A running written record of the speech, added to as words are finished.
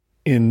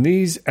In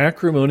these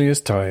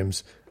acrimonious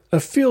times, a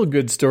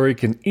feel-good story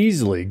can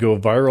easily go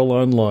viral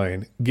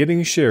online,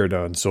 getting shared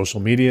on social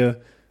media,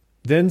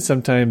 then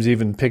sometimes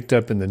even picked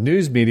up in the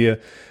news media,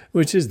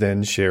 which is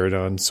then shared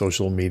on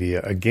social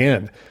media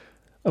again.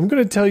 I'm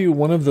going to tell you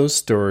one of those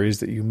stories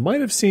that you might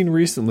have seen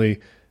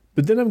recently,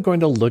 but then I'm going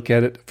to look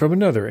at it from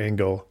another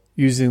angle,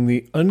 using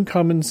the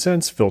uncommon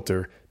sense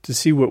filter to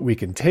see what we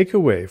can take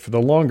away for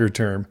the longer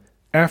term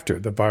after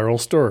the viral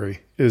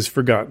story is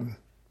forgotten.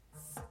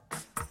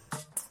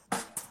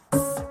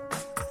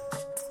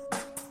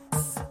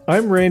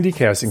 I'm Randy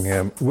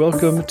Cassingham.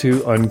 Welcome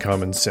to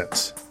Uncommon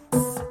Sense.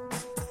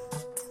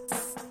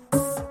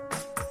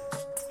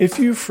 If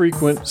you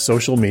frequent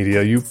social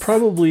media, you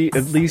probably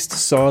at least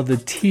saw the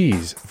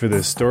tease for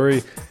this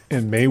story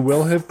and may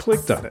well have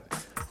clicked on it.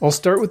 I'll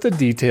start with the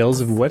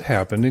details of what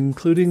happened,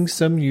 including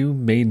some you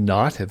may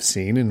not have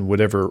seen in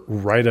whatever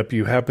write-up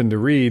you happen to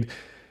read,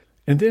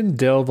 and then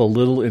delve a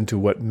little into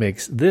what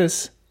makes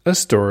this a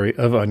story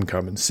of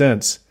uncommon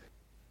sense.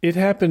 It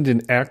happened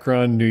in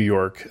Akron, New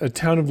York, a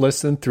town of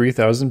less than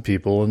 3,000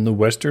 people in the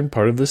western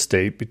part of the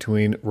state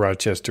between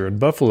Rochester and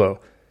Buffalo.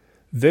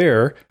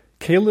 There,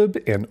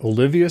 Caleb and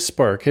Olivia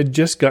Spark had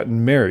just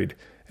gotten married,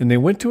 and they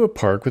went to a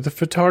park with a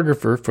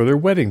photographer for their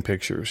wedding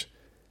pictures.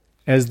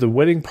 As the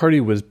wedding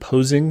party was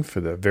posing for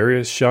the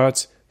various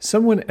shots,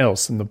 someone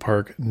else in the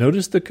park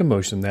noticed the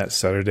commotion that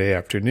Saturday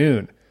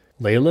afternoon.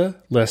 Layla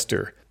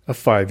Lester, a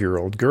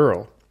 5-year-old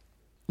girl.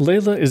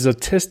 Layla is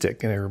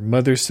autistic, and her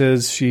mother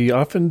says she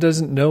often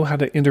doesn't know how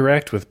to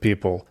interact with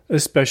people,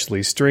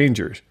 especially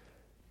strangers.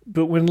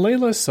 But when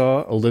Layla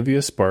saw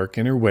Olivia Spark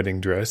in her wedding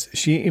dress,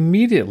 she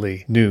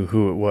immediately knew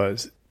who it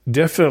was.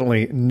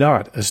 Definitely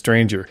not a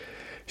stranger.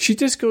 She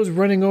just goes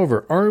running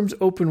over, arms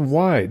open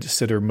wide,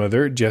 said her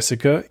mother,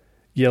 Jessica,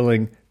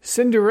 yelling,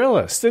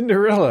 "Cinderella!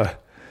 Cinderella!"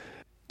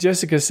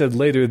 Jessica said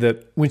later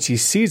that when she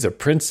sees a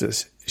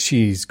princess,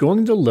 she's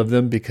going to love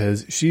them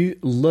because she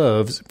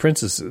loves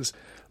princesses.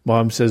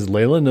 Mom says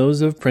Layla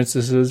knows of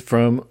princesses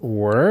from,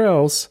 where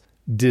else?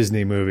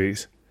 Disney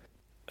movies.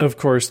 Of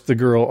course, the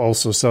girl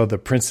also saw the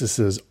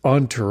princess's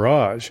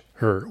entourage,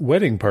 her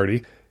wedding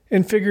party,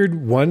 and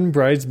figured one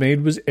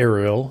bridesmaid was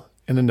Ariel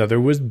and another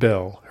was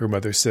Belle, her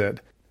mother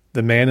said.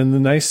 The man in the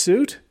nice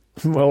suit?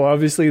 Well,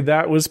 obviously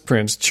that was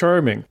Prince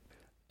Charming.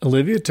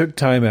 Olivia took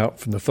time out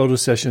from the photo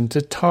session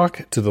to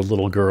talk to the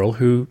little girl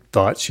who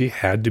thought she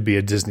had to be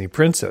a Disney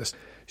princess.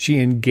 She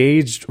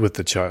engaged with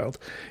the child.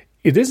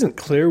 It isn't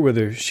clear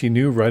whether she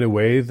knew right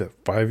away the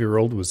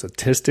 5-year-old was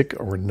autistic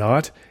or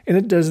not, and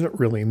it doesn't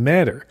really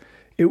matter.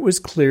 It was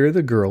clear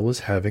the girl was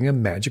having a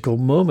magical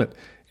moment,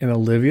 and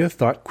Olivia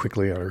thought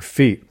quickly on her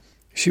feet.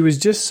 She was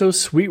just so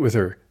sweet with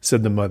her,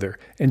 said the mother,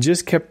 and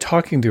just kept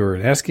talking to her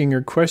and asking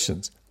her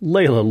questions.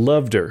 Layla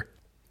loved her.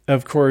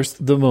 Of course,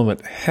 the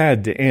moment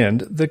had to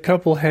end. The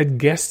couple had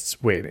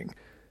guests waiting.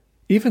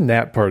 Even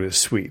that part is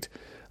sweet.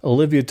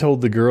 Olivia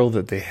told the girl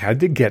that they had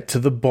to get to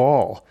the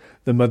ball.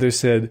 The mother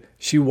said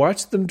she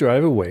watched them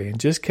drive away and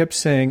just kept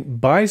saying,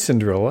 "Bye,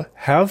 Cinderella,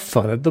 have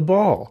fun at the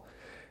ball."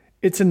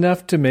 It's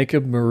enough to make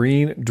a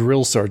Marine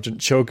drill sergeant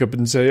choke up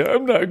and say,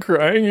 "I'm not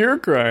crying, you're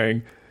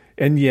crying."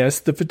 And yes,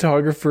 the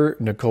photographer,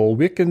 Nicole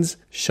Wickens,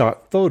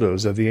 shot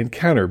photos of the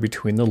encounter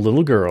between the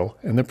little girl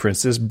and the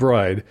princess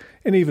bride,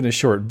 and even a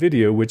short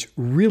video which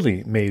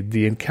really made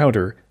the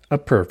encounter a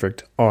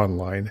perfect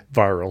online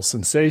viral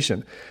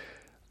sensation.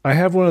 I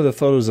have one of the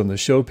photos on the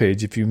show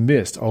page if you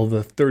missed all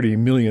the 30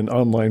 million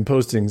online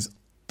postings,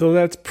 though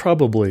that's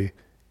probably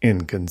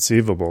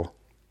inconceivable.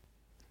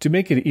 To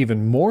make it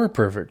even more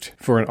perfect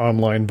for an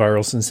online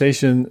viral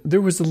sensation, there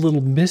was a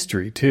little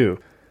mystery too.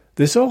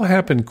 This all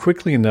happened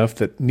quickly enough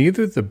that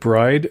neither the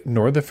bride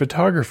nor the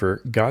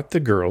photographer got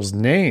the girl's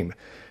name.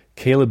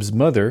 Caleb's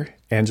mother,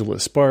 Angela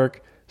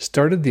Spark,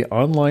 started the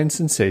online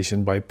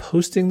sensation by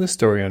posting the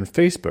story on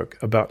Facebook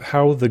about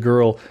how the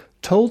girl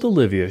told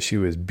Olivia she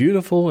was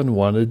beautiful and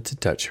wanted to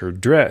touch her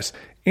dress.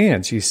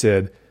 And she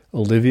said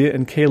Olivia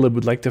and Caleb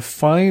would like to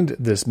find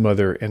this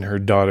mother and her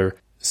daughter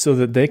so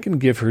that they can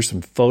give her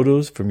some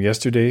photos from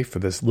yesterday for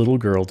this little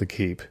girl to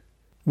keep.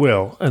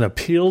 Well, an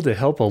appeal to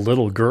help a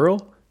little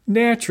girl?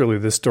 Naturally,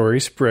 the story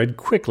spread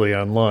quickly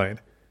online.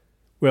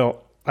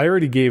 Well, I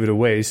already gave it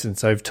away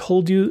since I've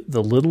told you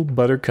the little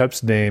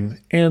buttercup's name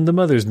and the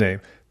mother's name.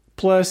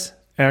 Plus,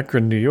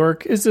 Akron, New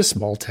York is a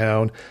small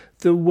town.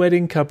 The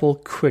wedding couple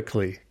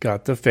quickly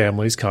got the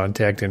family's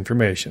contact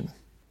information.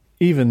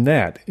 Even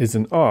that is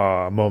an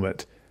aw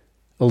moment.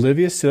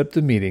 Olivia set up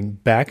the meeting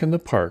back in the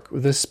park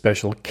with a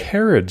special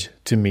carriage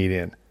to meet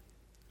in.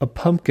 A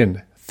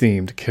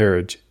pumpkin-themed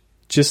carriage,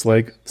 just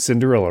like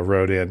Cinderella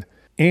rode in,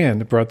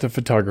 and brought the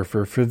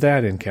photographer for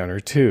that encounter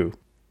too.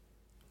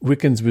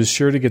 Wickens was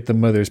sure to get the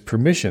mother's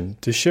permission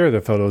to share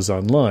the photos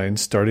online,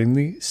 starting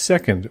the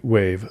second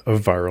wave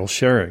of viral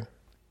sharing.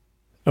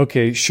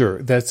 Okay,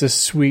 sure, that's a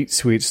sweet,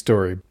 sweet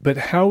story, but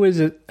how is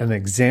it an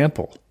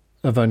example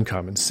of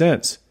uncommon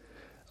sense?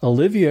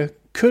 Olivia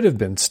could have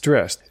been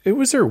stressed. It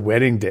was her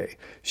wedding day.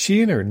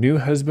 She and her new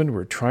husband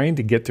were trying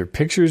to get their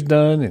pictures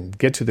done and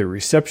get to their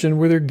reception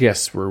where their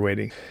guests were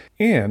waiting.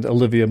 And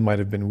Olivia might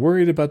have been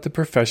worried about the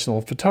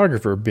professional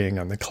photographer being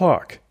on the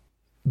clock.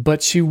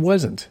 But she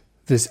wasn't.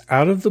 This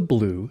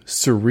out-of-the-blue,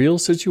 surreal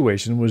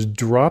situation was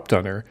dropped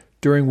on her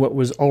during what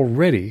was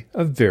already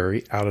a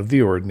very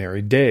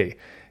out-of-the-ordinary day.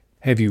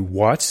 Have you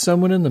watched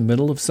someone in the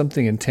middle of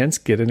something intense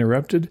get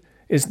interrupted?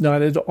 It's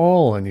not at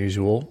all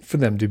unusual for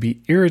them to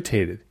be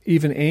irritated,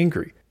 even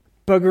angry.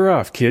 Bugger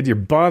off, kid, you're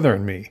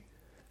bothering me.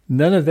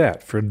 None of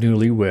that for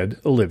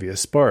newlywed Olivia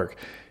Spark.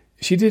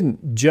 She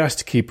didn't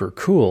just keep her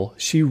cool,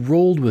 she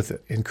rolled with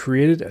it and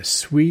created a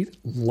sweet,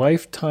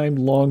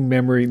 lifetime-long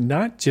memory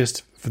not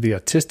just for the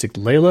autistic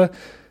Layla,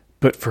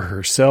 but for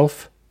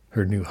herself,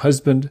 her new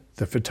husband,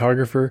 the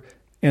photographer,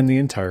 and the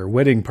entire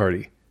wedding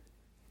party.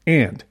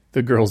 And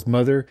the girl's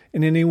mother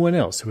and anyone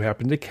else who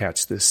happened to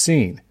catch this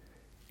scene.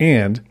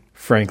 And,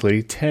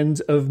 frankly, tens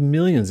of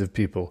millions of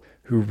people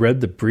who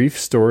read the brief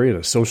story in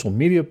a social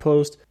media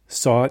post,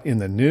 saw it in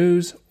the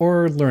news,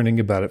 or are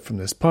learning about it from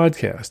this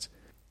podcast.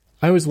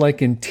 I was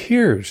like in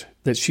tears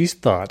that she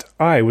thought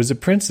I was a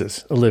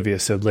princess, Olivia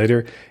said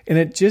later, and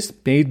it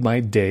just made my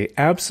day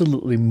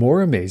absolutely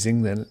more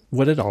amazing than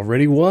what it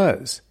already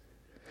was.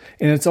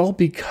 And it's all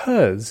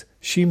because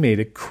she made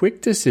a quick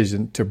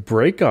decision to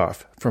break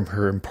off from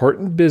her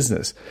important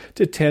business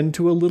to tend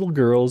to a little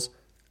girl's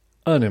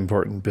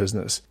unimportant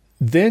business.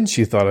 Then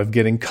she thought of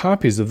getting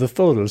copies of the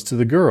photos to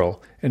the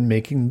girl and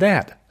making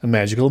that a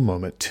magical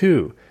moment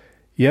too.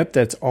 Yep,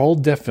 that's all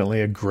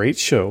definitely a great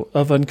show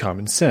of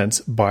uncommon sense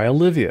by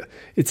Olivia.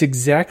 It's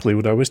exactly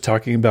what I was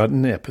talking about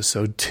in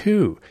episode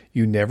 2.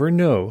 You never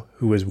know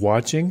who is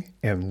watching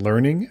and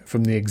learning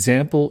from the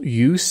example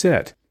you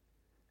set.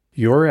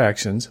 Your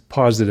actions,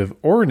 positive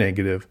or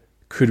negative,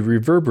 could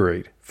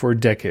reverberate for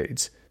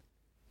decades.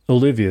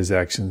 Olivia's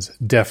actions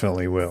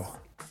definitely will.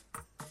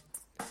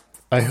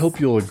 I hope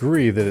you'll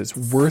agree that it's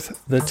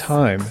worth the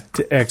time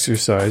to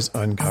exercise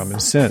uncommon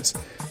sense.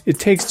 It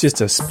takes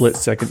just a split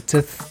second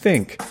to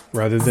think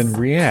rather than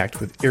react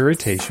with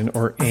irritation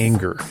or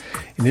anger.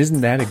 And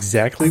isn't that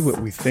exactly what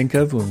we think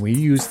of when we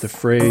use the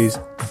phrase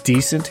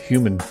decent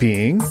human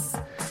being?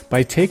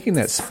 By taking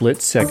that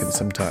split second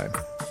sometime,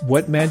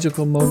 what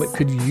magical moment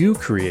could you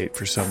create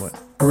for someone,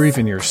 or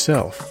even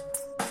yourself?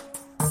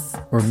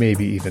 Or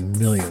maybe even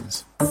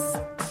millions.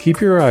 Keep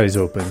your eyes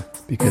open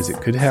because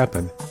it could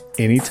happen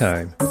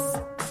anytime,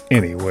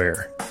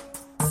 anywhere.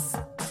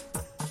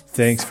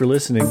 Thanks for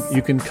listening.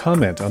 You can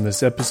comment on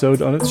this episode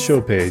on its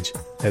show page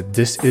at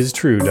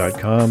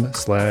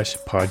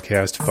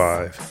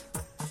thisistrue.com/podcast5.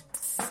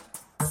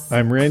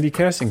 I'm Randy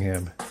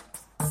Cassingham,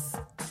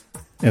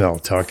 and I'll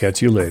talk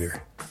at you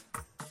later.